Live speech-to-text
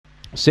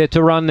Set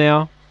to run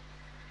now.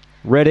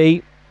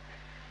 Ready.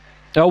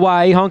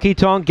 Away, Honky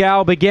Tonk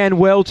Gal began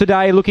well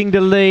today, looking to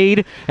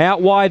lead.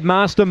 Out wide,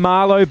 Master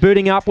Marlowe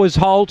booting up was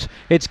Holt.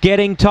 It's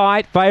getting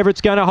tight.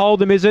 Favourite's going to hold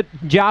them, is it?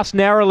 Just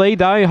narrowly,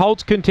 though.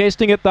 Holt's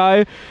contesting it,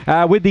 though,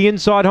 with the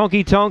inside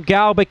Honky Tonk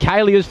Gal.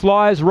 Bacalia's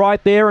Flyers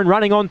right there, and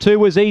running on two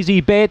was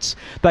Easy Bets.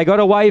 They got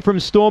away from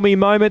Stormy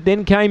Moment,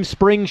 then came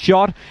Spring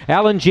Shot.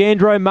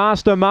 Alejandro,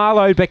 Master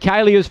Marlowe,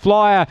 Bacalia's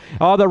Flyer.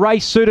 Oh, the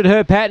race suited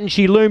her pattern.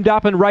 She loomed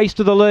up and raced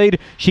to the lead.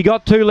 She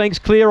got 2 lengths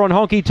clear on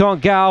Honky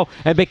Tonk Gal,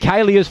 and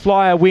Bacalia's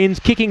Flyer wins,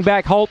 kicking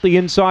back Holt the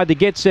inside to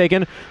get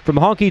second. From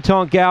Honky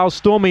Tonk Gal,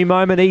 Stormy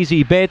Moment,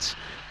 Easy Bets,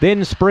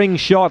 then Spring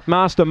Shot,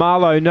 Master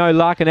Marlowe, No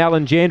Luck, and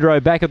Alejandro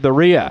back at the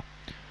rear.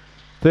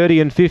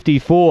 30 and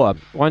 54.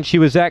 Once she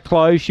was that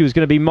close, she was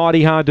going to be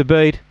mighty hard to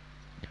beat.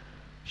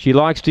 She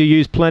likes to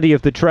use plenty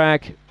of the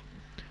track,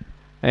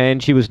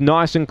 and she was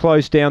nice and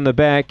close down the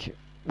back,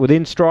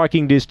 within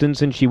striking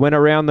distance, and she went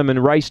around them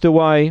and raced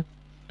away.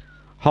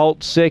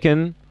 Holt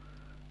second,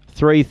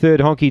 3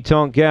 third Honky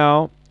Tonk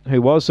Gal, who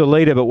was the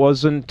leader but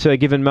wasn't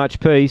given much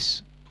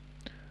peace.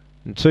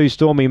 And 2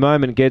 Stormy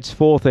Moment gets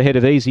 4th ahead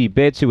of Easy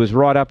Bets, who was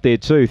right up there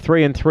too.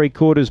 3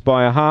 3/4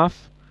 by a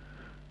half.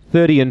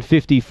 30 and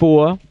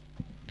 54.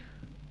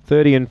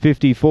 30 and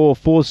 54.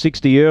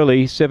 460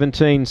 early.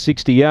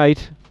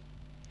 1768.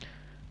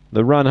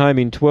 The run home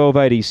in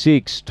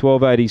 1286.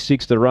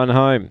 1286 the run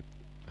home.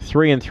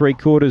 3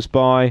 3/4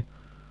 by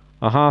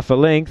a half a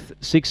length.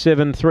 6,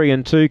 7, 3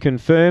 and 2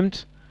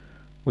 confirmed.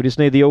 We just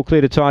need the all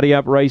clear to tidy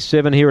up race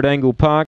 7 here at Angle Park.